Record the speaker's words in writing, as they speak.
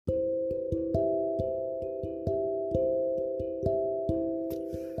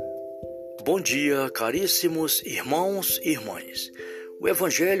Bom dia, caríssimos irmãos e irmãs. O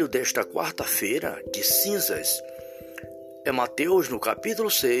Evangelho desta quarta-feira de cinzas é Mateus no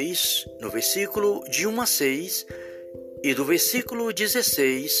capítulo 6, no versículo de 1 a 6 e do versículo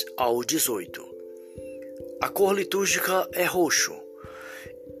 16 ao 18. A cor litúrgica é roxo.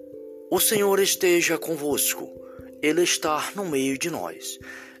 O Senhor esteja convosco, Ele está no meio de nós.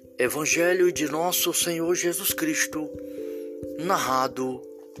 Evangelho de nosso Senhor Jesus Cristo,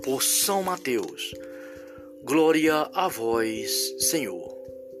 narrado por São Mateus. Glória a vós, Senhor.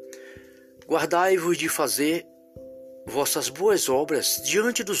 Guardai-vos de fazer vossas boas obras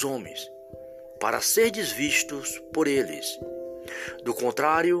diante dos homens, para serdes vistos por eles. Do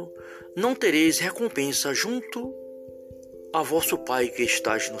contrário, não tereis recompensa junto a vosso Pai que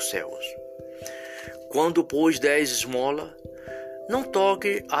estás nos céus. Quando, pois, des esmola, não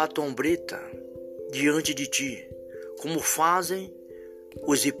toque a trombeta diante de ti, como fazem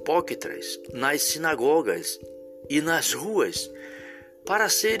os hipócritas nas sinagogas e nas ruas, para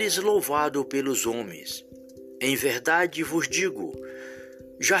seres louvado pelos homens. Em verdade vos digo,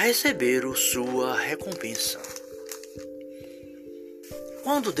 já receberam sua recompensa.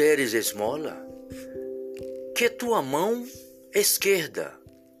 Quando deres esmola, que tua mão esquerda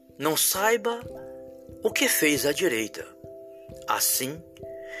não saiba o que fez a direita. Assim,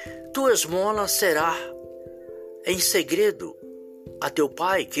 tua esmola será em segredo a teu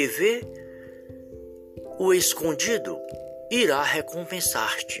Pai que vê o escondido, irá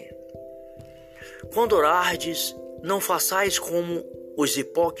recompensar-te. Quando orardes, não façais como os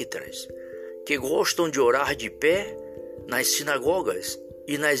hipócritas, que gostam de orar de pé nas sinagogas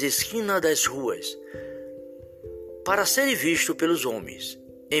e nas esquinas das ruas, para serem vistos pelos homens.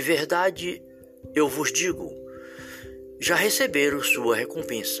 Em verdade, eu vos digo, já receberam sua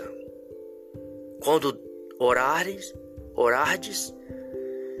recompensa. Quando orardes,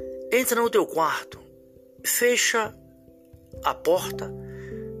 entra no teu quarto, fecha a porta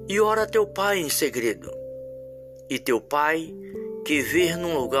e ora a teu Pai em segredo. E teu Pai, que vê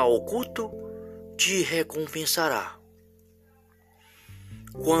num lugar oculto, te recompensará.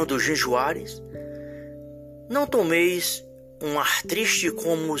 Quando jejuares, não tomeis um ar triste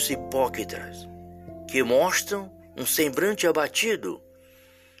como os hipócritas, que mostram um semblante abatido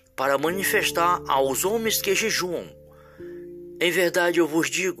para manifestar aos homens que jejuam. Em verdade eu vos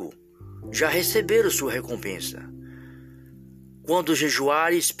digo, já receberam sua recompensa. Quando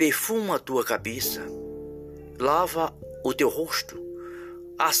jejuares, perfuma a tua cabeça, lava o teu rosto.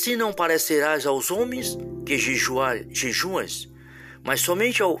 Assim não parecerás aos homens que jejuas, mas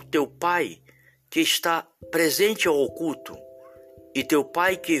somente ao teu Pai que está presente ao oculto. E teu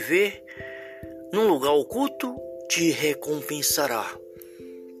Pai que vê num lugar oculto te recompensará.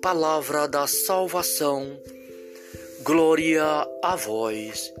 Palavra da salvação. Glória a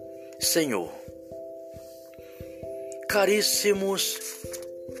vós, Senhor. Caríssimos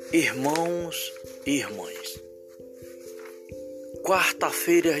irmãos e irmãs,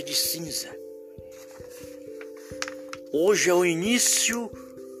 quarta-feira de cinza. Hoje é o início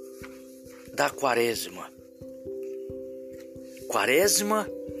da quaresma. Quaresma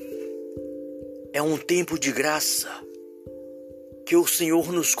é um tempo de graça que o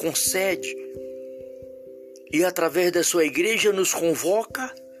Senhor nos concede e através da sua igreja nos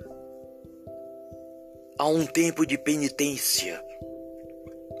convoca a um tempo de penitência,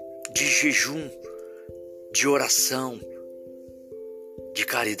 de jejum, de oração, de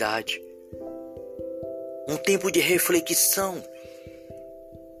caridade, um tempo de reflexão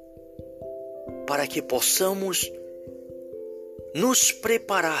para que possamos nos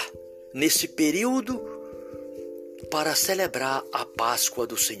preparar nesse período para celebrar a Páscoa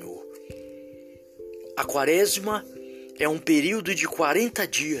do Senhor. A quaresma é um período de 40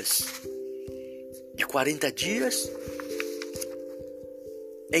 dias. De 40 dias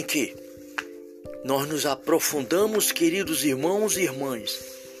em que nós nos aprofundamos, queridos irmãos e irmãs,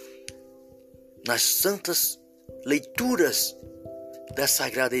 nas santas leituras das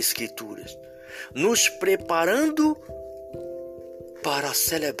Sagradas Escrituras, nos preparando para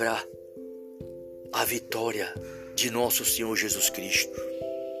celebrar a vitória de nosso Senhor Jesus Cristo.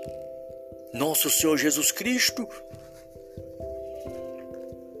 Nosso Senhor Jesus Cristo,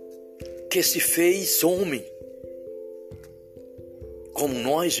 que se fez homem, como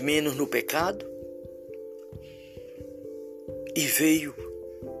nós, menos no pecado, e veio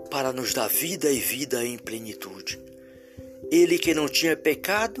para nos dar vida e vida em plenitude. Ele que não tinha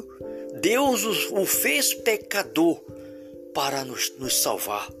pecado, Deus o fez pecador para nos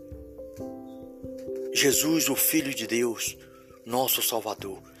salvar. Jesus, o Filho de Deus, nosso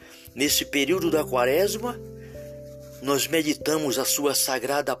Salvador. Nesse período da quaresma, nós meditamos a sua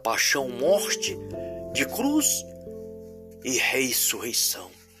sagrada paixão, morte, de cruz e ressurreição.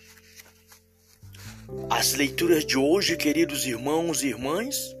 As leituras de hoje, queridos irmãos e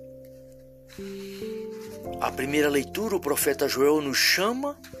irmãs, a primeira leitura, o profeta Joel nos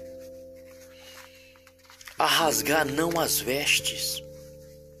chama a rasgar não as vestes,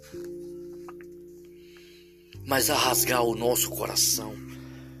 mas a rasgar o nosso coração,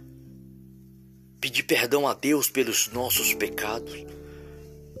 pedir perdão a Deus pelos nossos pecados.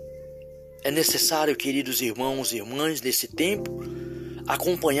 É necessário, queridos irmãos e irmãs, nesse tempo,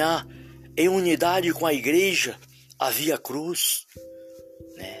 acompanhar em unidade com a igreja a Via Cruz,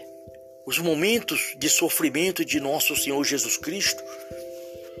 os momentos de sofrimento de nosso Senhor Jesus Cristo,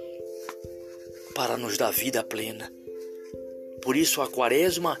 para nos dar vida plena. Por isso a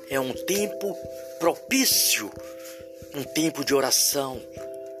Quaresma é um tempo propício, um tempo de oração,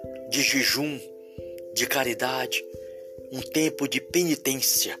 de jejum, de caridade, um tempo de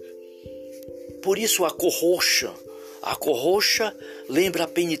penitência. Por isso a cor roxa lembra a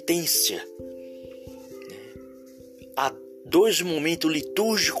penitência. Há 2 momentos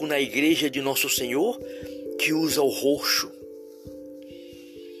litúrgicos na igreja de Nosso Senhor que usa o roxo.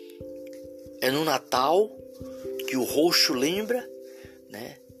 É no Natal que o roxo lembra,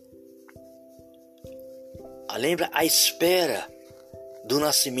 lembra a espera do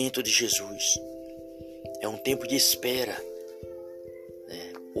nascimento de Jesus. É um tempo de espera,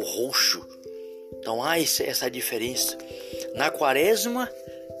 o roxo. Então há essa diferença. Na Quaresma,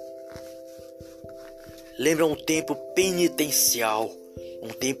 lembra um tempo penitencial, um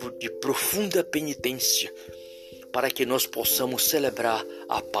tempo de profunda penitência, para que nós possamos celebrar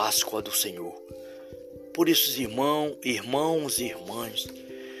a Páscoa do Senhor. Por isso, irmãos e irmãs,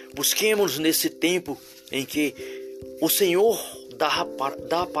 busquemos nesse tempo em que o Senhor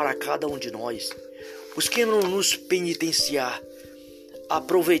dá para cada um de nós. Busquemos nos penitenciar,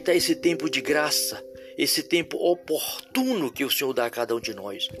 aproveitar esse tempo de graça, esse tempo oportuno que o Senhor dá a cada um de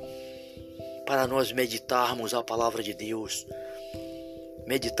nós, para nós meditarmos a palavra de Deus,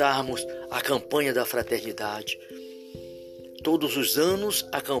 meditarmos a campanha da fraternidade. Todos os anos,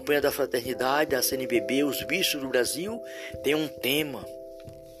 a campanha da fraternidade, da CNBB, os bispos do Brasil, tem um tema.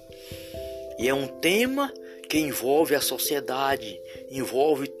 E é um tema que envolve a sociedade,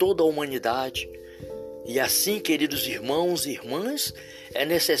 envolve toda a humanidade. E assim, queridos irmãos e irmãs, é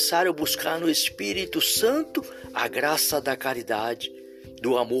necessário buscar no Espírito Santo a graça da caridade,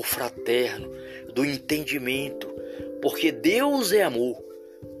 do amor fraterno, do entendimento, porque Deus é amor.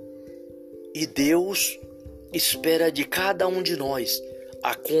 E Deus espera de cada um de nós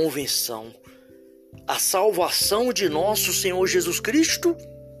a convenção. A salvação de nosso Senhor Jesus Cristo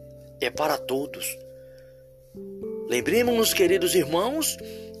é para todos. Lembremos-nos, queridos irmãos,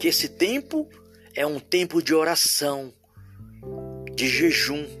 que esse tempo é um tempo de oração, de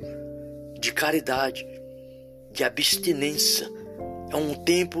jejum, de caridade, de abstinência. É um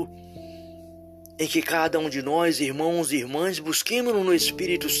tempo em que cada um de nós, irmãos e irmãs, busquemos no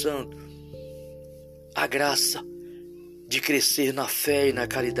Espírito Santo a graça de crescer na fé e na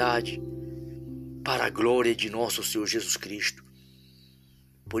caridade para a glória de nosso Senhor Jesus Cristo.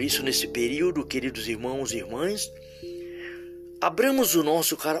 Por isso, nesse período, queridos irmãos e irmãs, abramos o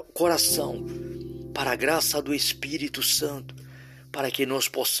nosso coração para a graça do Espírito Santo, para que nós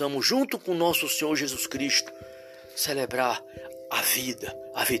possamos, junto com nosso Senhor Jesus Cristo, celebrar a vida,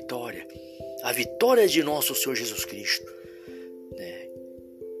 a vitória de nosso Senhor Jesus Cristo.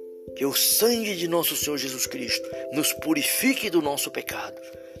 Que o sangue de nosso Senhor Jesus Cristo nos purifique do nosso pecado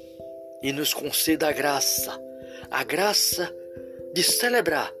e nos conceda a graça de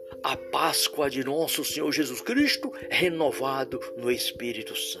celebrar a Páscoa de nosso Senhor Jesus Cristo, renovado no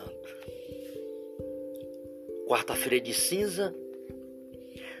Espírito Santo. Quarta-feira de cinza,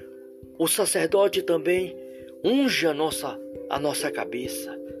 o sacerdote também unge a nossa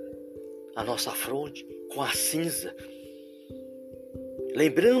cabeça, a nossa fronte com a cinza,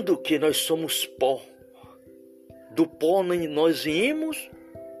 lembrando que nós somos pó. Do pó nós viemos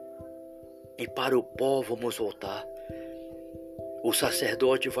e para o pó vamos voltar. O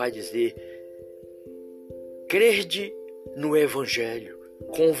sacerdote vai dizer: crede no Evangelho,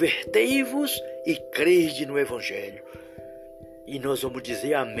 convertei-vos e crede no Evangelho. E nós vamos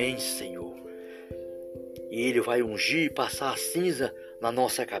dizer amém, Senhor. E Ele vai ungir e passar a cinza na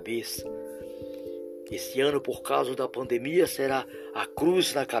nossa cabeça. Esse ano, por causa da pandemia, será a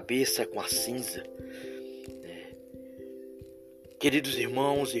cruz na cabeça com a cinza. Queridos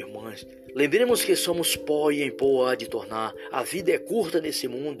irmãos e irmãs, lembremos que somos pó e em pó há de tornar. A vida é curta nesse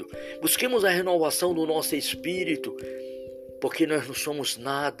mundo. Busquemos a renovação do nosso espírito, porque nós não somos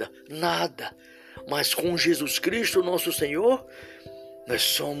nada. mas com Jesus Cristo, nosso Senhor, nós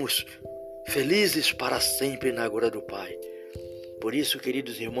somos felizes para sempre na glória do Pai. Por isso,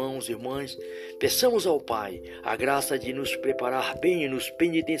 queridos irmãos e irmãs, peçamos ao Pai a graça de nos preparar bem e nos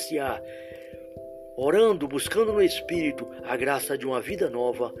penitenciar, orando, buscando no Espírito a graça de uma vida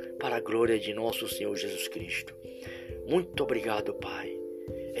nova para a glória de nosso Senhor Jesus Cristo. Muito obrigado, Pai.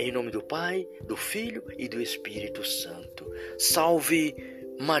 Em nome do Pai, do Filho e do Espírito Santo. Salve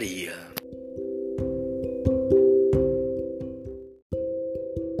Maria.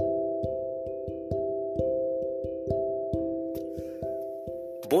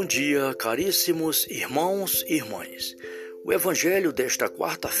 Bom dia, caríssimos irmãos e irmãs. O Evangelho desta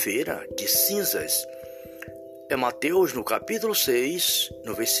quarta-feira de cinzas é Mateus no capítulo 6,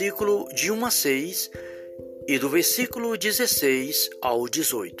 no versículo de 1 a 6 e do versículo 16 ao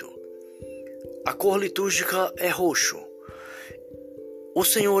 18. A cor litúrgica é roxo. O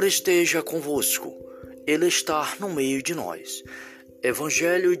Senhor esteja convosco. Ele está no meio de nós.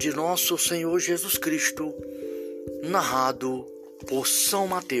 Evangelho de nosso Senhor Jesus Cristo, narrado por São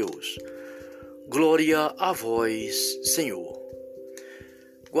Mateus. Glória a vós, Senhor.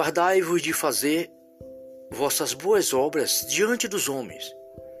 Guardai-vos de fazer vossas boas obras diante dos homens,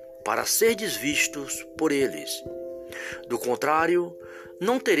 para serdes vistos por eles. Do contrário,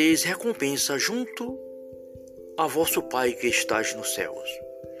 não tereis recompensa junto a vosso Pai que estás nos céus.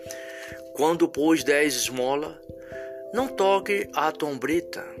 Quando, pois, des esmola, não toque a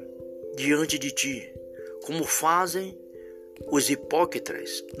trombeta diante de ti, como fazem os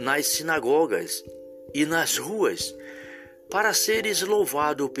hipócritas nas sinagogas e nas ruas, para seres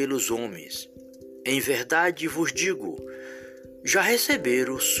louvado pelos homens. Em verdade vos digo, já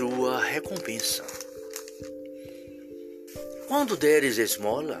receberam sua recompensa. Quando deres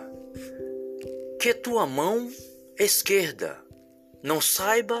esmola, que tua mão esquerda não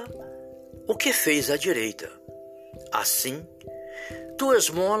saiba o que fez a direita. Assim, tua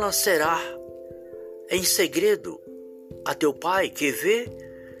esmola será em segredo a teu Pai que vê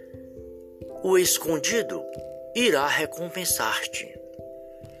o escondido, irá recompensar-te.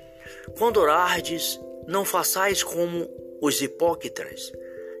 Quando orardes, não façais como os hipócritas,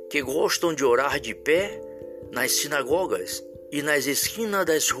 que gostam de orar de pé nas sinagogas e nas esquinas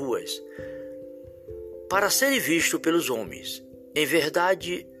das ruas, para serem vistos pelos homens. Em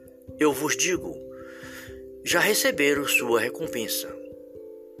verdade, eu vos digo, já receberam sua recompensa.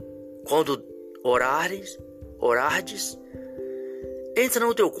 Quando orardes, entra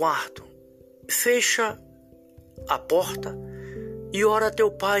no teu quarto, fecha a porta e ora a teu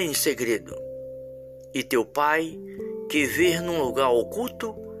Pai em segredo. E teu Pai, que vê num lugar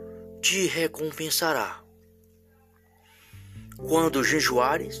oculto, te recompensará. Quando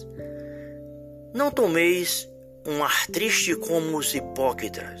jejuares, não tomeis um ar triste como os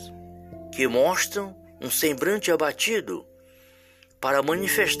hipócritas, que mostram um semblante abatido para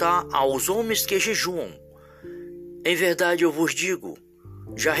manifestar aos homens que jejuam. Em verdade eu vos digo,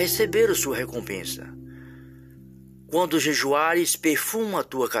 já receberam sua recompensa. Quando jejuares, perfuma a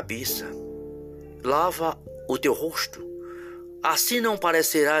tua cabeça, lava o teu rosto. Assim não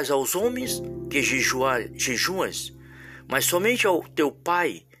parecerás aos homens que jejuas, mas somente ao teu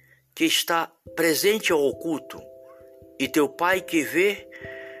Pai que está presente ao oculto. E teu Pai que vê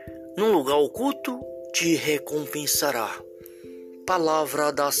num lugar oculto te recompensará.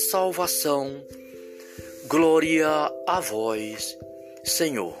 Palavra da salvação. Glória a vós,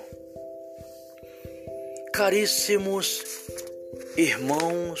 Senhor. Caríssimos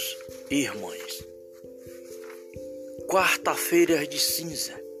irmãos e irmãs, quarta-feira de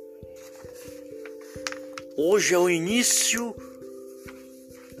cinza. Hoje é o início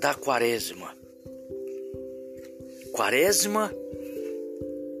da quaresma. Quaresma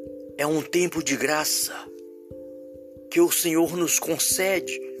é um tempo de graça que o Senhor nos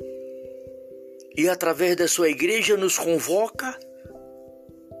concede e através da sua igreja nos convoca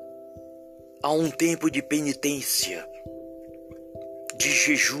a um tempo de penitência, de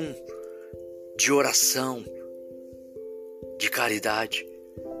jejum, de oração, de caridade,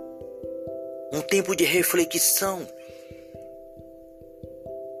 um tempo de reflexão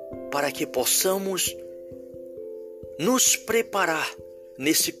para que possamos nos preparar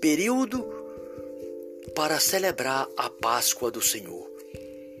nesse período para celebrar a Páscoa do Senhor.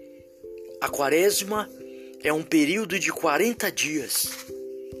 A quaresma é um período de 40 dias.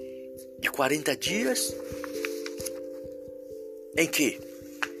 De 40 dias em que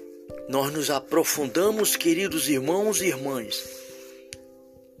nós nos aprofundamos, queridos irmãos e irmãs,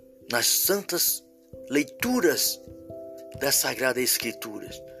 nas santas leituras das Sagradas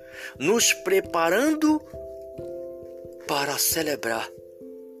Escrituras, nos preparando para celebrar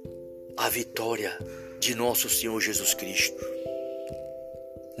a vitória de nosso Senhor Jesus Cristo.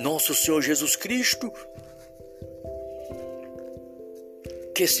 Nosso Senhor Jesus Cristo,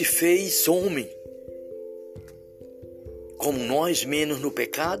 que se fez homem, como nós, menos no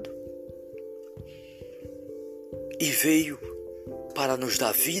pecado, e veio para nos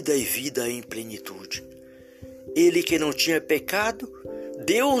dar vida e vida em plenitude. Ele que não tinha pecado,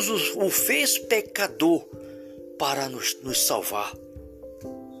 Deus o fez pecador para nos salvar.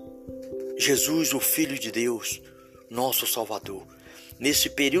 Jesus, o Filho de Deus, nosso Salvador. Nesse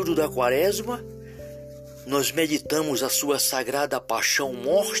período da Quaresma, nós meditamos a sua sagrada paixão,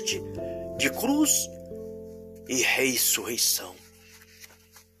 morte, de cruz e ressurreição.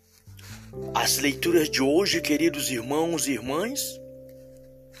 As leituras de hoje, queridos irmãos e irmãs,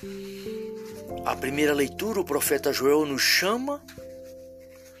 a primeira leitura, o profeta Joel nos chama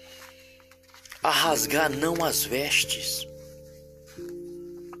a rasgar não as vestes,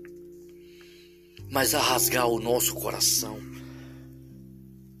 mas a rasgar o nosso coração,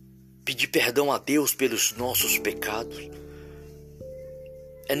 pedir perdão a Deus pelos nossos pecados.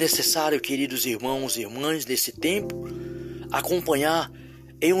 É necessário, queridos irmãos e irmãs, nesse tempo, acompanhar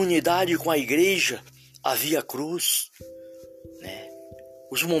em unidade com a igreja a Via Cruz,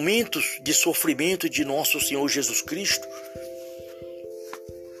 os momentos de sofrimento de nosso Senhor Jesus Cristo,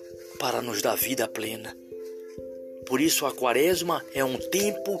 para nos dar vida plena. Por isso a Quaresma é um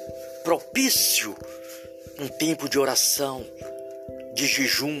tempo propício, um tempo de oração, de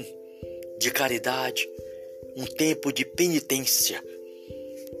jejum, de caridade, um tempo de penitência.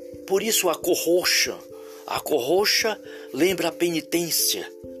 Por isso a cor roxa lembra a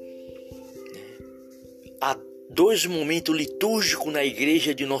penitência. Há 2 momentos litúrgicos na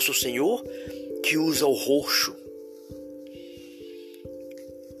igreja de Nosso Senhor que usa o roxo.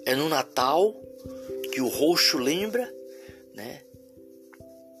 É no Natal que o roxo lembra,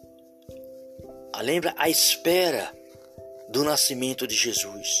 lembra a espera do nascimento de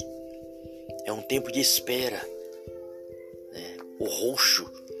Jesus. É um tempo de espera, o roxo.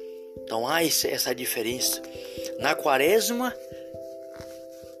 Então há essa diferença. Na Quaresma,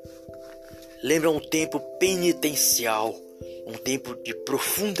 lembra um tempo penitencial, um tempo de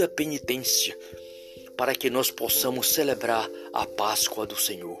profunda penitência, para que nós possamos celebrar a Páscoa do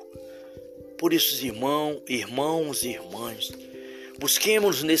Senhor. Por isso, irmãos e irmãs,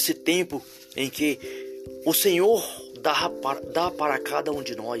 busquemos nesse tempo em que o Senhor dá para cada um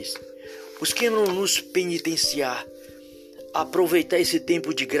de nós. Busquemos nos penitenciar, aproveitar esse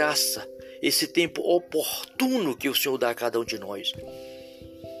tempo de graça, esse tempo oportuno que o Senhor dá a cada um de nós,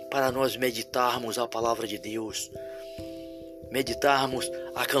 para nós meditarmos a palavra de Deus, meditarmos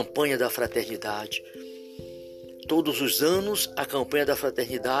a campanha da fraternidade. Todos os anos, a campanha da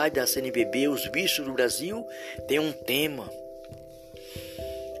fraternidade, da CNBB, os bispos do Brasil, tem um tema.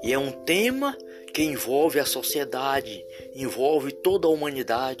 E é um tema que envolve a sociedade, envolve toda a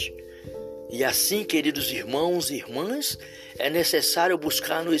humanidade. E assim, queridos irmãos e irmãs, é necessário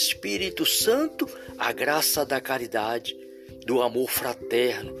buscar no Espírito Santo a graça da caridade, do amor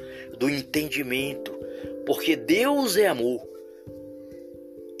fraterno, do entendimento, porque Deus é amor.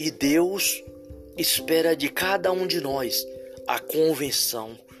 E Deus espera de cada um de nós a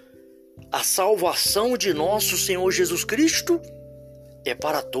convenção. A salvação de nosso Senhor Jesus Cristo é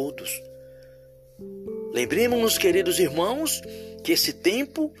para todos. Lembremos-nos, queridos irmãos, que esse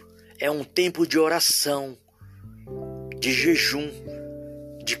tempo é um tempo de oração, de jejum,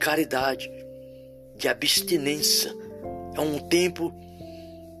 de caridade, de abstinência. É um tempo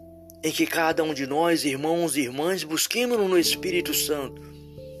em que cada um de nós, irmãos e irmãs, busquemos no Espírito Santo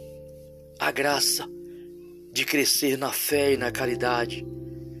a graça de crescer na fé e na caridade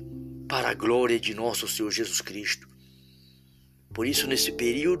para a glória de nosso Senhor Jesus Cristo. Por isso, nesse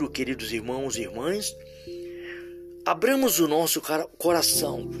período, queridos irmãos e irmãs, abramos o nosso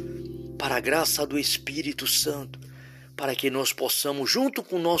coração para a graça do Espírito Santo, para que nós possamos, junto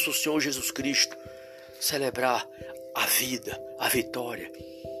com nosso Senhor Jesus Cristo, celebrar a vida, a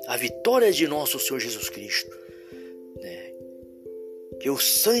vitória de nosso Senhor Jesus Cristo. Que o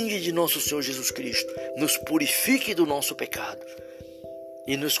sangue de nosso Senhor Jesus Cristo nos purifique do nosso pecado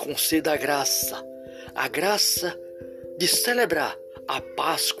e nos conceda a graça de celebrar a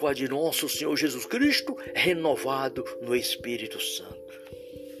Páscoa de nosso Senhor Jesus Cristo, renovado no Espírito Santo.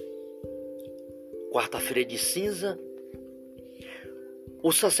 Quarta-feira de cinza,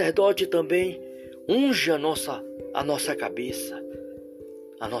 o sacerdote também unge a nossa cabeça,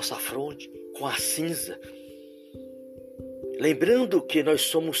 a nossa fronte com a cinza, lembrando que nós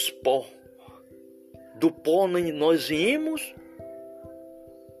somos pó. Do pó nós viemos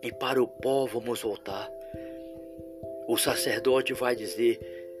e para o pó vamos voltar. O sacerdote vai dizer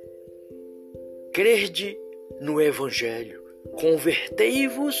crede no Evangelho.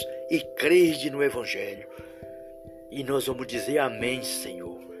 Convertei-vos e crede no Evangelho. E nós vamos dizer amém,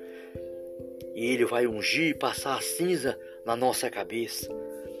 Senhor. E Ele vai ungir e passar a cinza na nossa cabeça.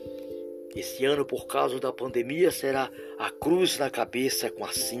 Esse ano, por causa da pandemia, será a cruz na cabeça com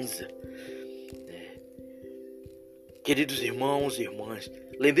a cinza. Queridos irmãos e irmãs,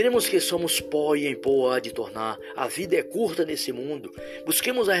 lembremos que somos pó e em pó há de tornar. A vida é curta nesse mundo.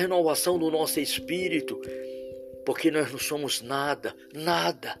 Busquemos a renovação do nosso espírito, porque nós não somos nada.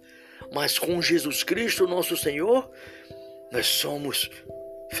 Mas com Jesus Cristo, nosso Senhor, nós somos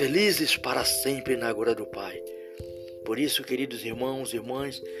felizes para sempre na glória do Pai. Por isso, queridos irmãos e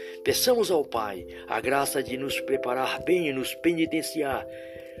irmãs, peçamos ao Pai a graça de nos preparar bem e nos penitenciar,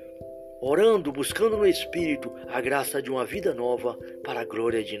 orando, buscando no Espírito a graça de uma vida nova para a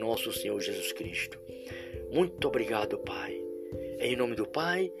glória de nosso Senhor Jesus Cristo. Muito obrigado, Pai. Em nome do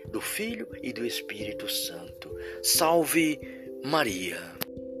Pai, do Filho e do Espírito Santo. Salve Maria.